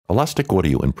Elastic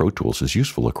audio in Pro Tools is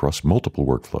useful across multiple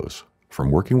workflows,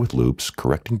 from working with loops,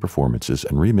 correcting performances,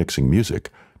 and remixing music,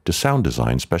 to sound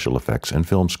design, special effects, and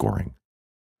film scoring.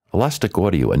 Elastic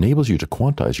audio enables you to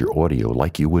quantize your audio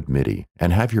like you would MIDI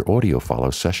and have your audio follow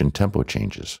session tempo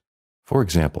changes. For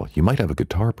example, you might have a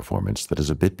guitar performance that is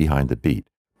a bit behind the beat,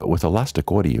 but with elastic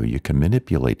audio you can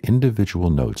manipulate individual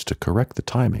notes to correct the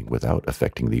timing without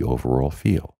affecting the overall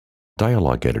feel.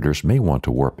 Dialogue editors may want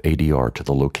to warp ADR to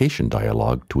the location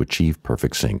dialogue to achieve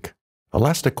perfect sync.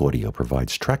 Elastic audio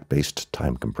provides track-based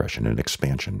time compression and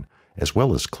expansion, as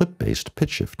well as clip-based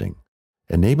pitch shifting,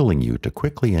 enabling you to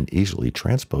quickly and easily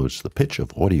transpose the pitch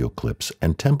of audio clips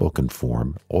and tempo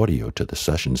conform audio to the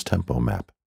session's tempo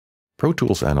map. Pro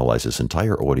Tools analyzes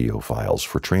entire audio files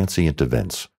for transient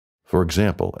events. For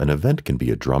example, an event can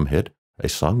be a drum hit, a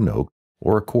sung note,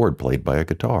 or a chord played by a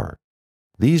guitar.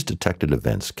 These detected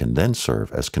events can then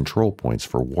serve as control points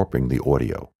for warping the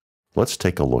audio. Let's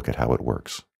take a look at how it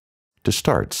works. To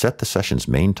start, set the session's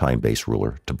main time-based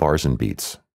ruler to bars and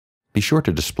beats. Be sure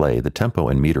to display the tempo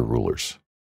and meter rulers.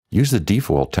 Use the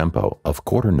default tempo of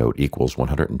quarter note equals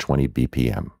 120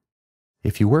 BPM.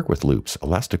 If you work with loops,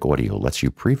 Elastic Audio lets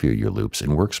you preview your loops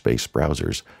in workspace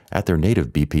browsers at their native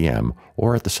BPM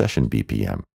or at the session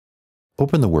BPM.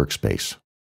 Open the workspace.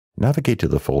 Navigate to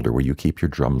the folder where you keep your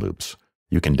drum loops.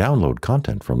 You can download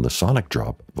content from the Sonic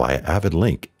Drop via Avid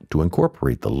link to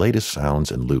incorporate the latest sounds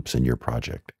and loops in your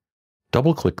project.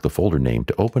 Double-click the folder name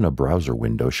to open a browser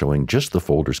window showing just the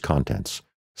folder's contents.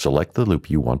 Select the loop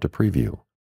you want to preview.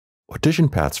 Audition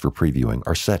paths for previewing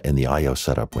are set in the I/O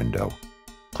setup window.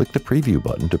 Click the preview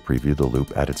button to preview the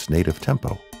loop at its native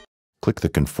tempo. Click the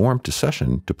conform to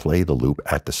session to play the loop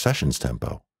at the session's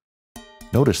tempo.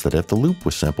 Notice that if the loop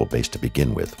was sample-based to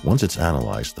begin with, once it's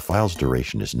analyzed, the file's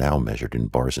duration is now measured in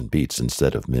bars and beats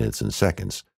instead of minutes and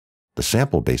seconds. The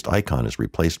sample-based icon is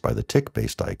replaced by the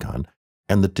tick-based icon,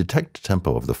 and the detect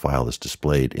tempo of the file is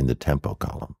displayed in the tempo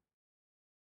column.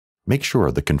 Make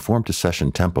sure the conform to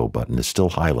session tempo button is still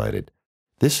highlighted.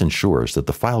 This ensures that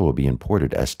the file will be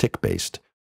imported as tick-based.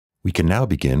 We can now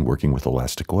begin working with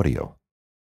Elastic Audio.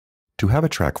 To have a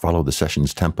track follow the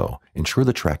session's tempo, ensure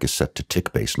the track is set to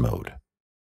tick-based mode.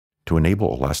 To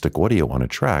enable Elastic Audio on a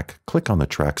track, click on the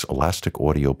track's Elastic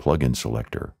Audio plugin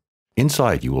selector.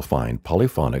 Inside you will find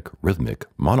polyphonic, rhythmic,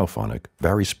 monophonic,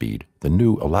 vari-speed, the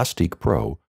new Elastic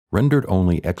Pro,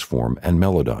 rendered-only Xform, and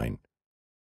Melodyne.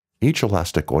 Each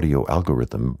Elastic Audio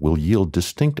algorithm will yield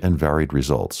distinct and varied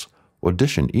results.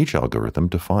 Audition each algorithm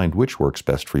to find which works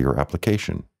best for your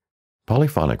application.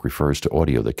 Polyphonic refers to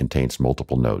audio that contains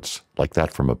multiple notes, like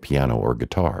that from a piano or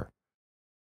guitar.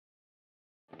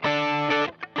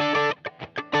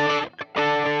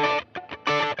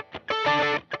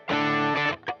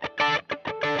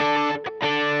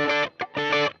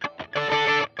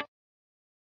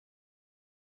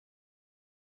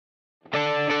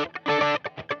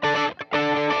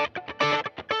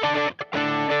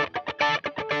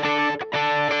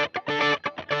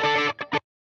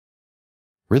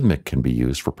 Rhythmic can be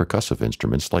used for percussive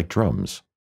instruments like drums.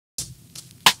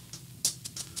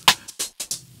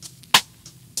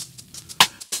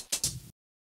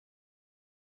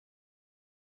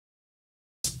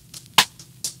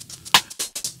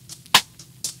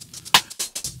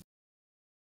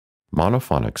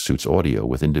 Monophonic suits audio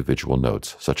with individual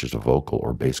notes, such as a vocal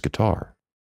or bass guitar.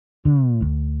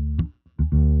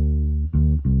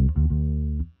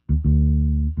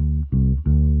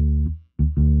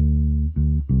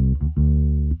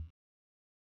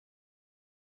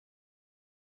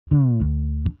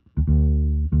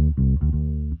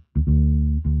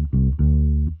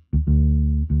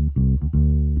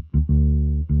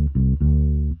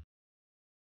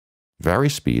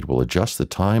 Vari-speed will adjust the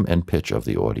time and pitch of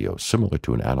the audio, similar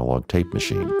to an analog tape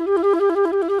machine.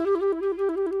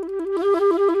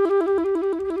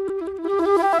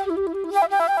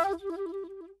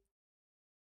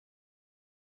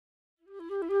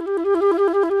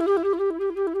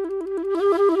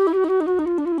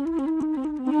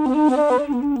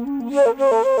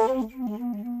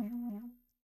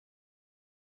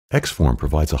 Xform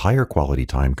provides a higher quality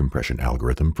time compression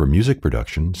algorithm for music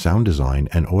production, sound design,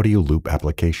 and audio loop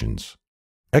applications.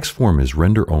 Xform is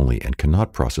render-only and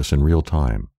cannot process in real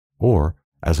time, or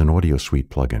as an audio suite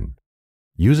plugin.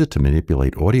 Use it to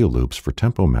manipulate audio loops for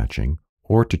tempo matching,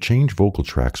 or to change vocal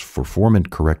tracks for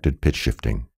formant-corrected pitch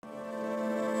shifting.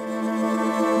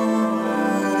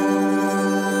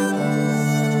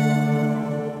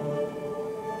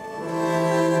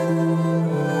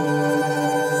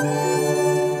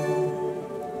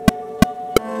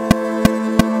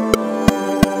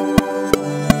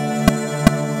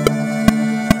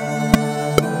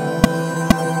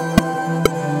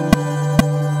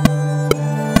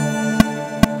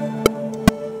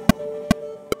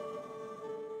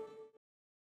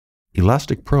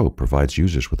 Elastic Pro provides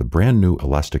users with a brand new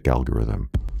elastic algorithm.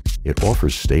 It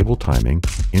offers stable timing,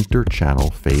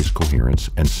 inter-channel phase coherence,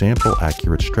 and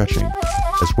sample-accurate stretching,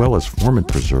 as well as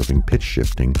formant-preserving pitch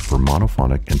shifting for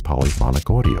monophonic and polyphonic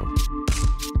audio.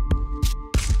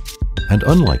 And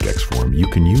unlike Xform, you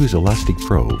can use Elastic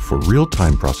Pro for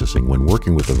real-time processing when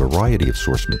working with a variety of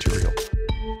source material,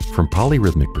 from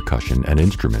polyrhythmic percussion and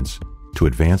instruments to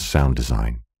advanced sound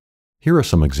design. Here are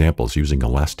some examples using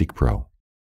Elastic Pro.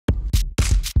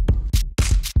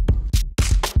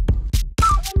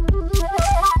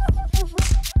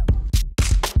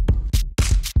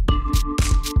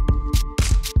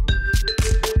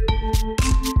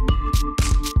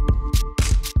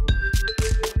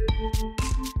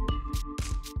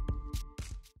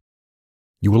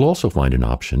 You will also find an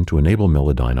option to enable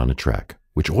Melodyne on a track,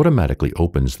 which automatically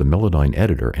opens the Melodyne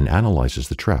editor and analyzes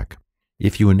the track.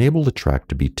 If you enable the track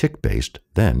to be tick-based,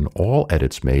 then all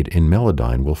edits made in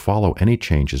Melodyne will follow any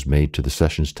changes made to the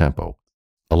session's tempo,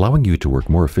 allowing you to work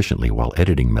more efficiently while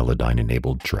editing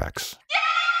Melodyne-enabled tracks.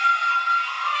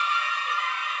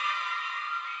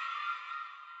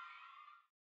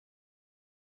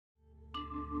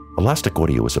 Elastic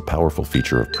Audio is a powerful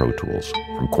feature of Pro Tools,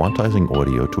 from quantizing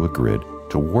audio to a grid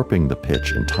to warping the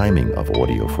pitch and timing of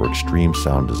audio for extreme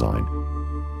sound design.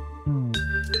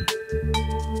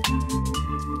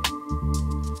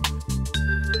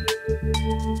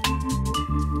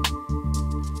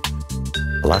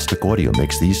 Elastic Audio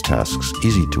makes these tasks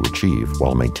easy to achieve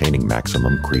while maintaining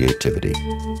maximum creativity.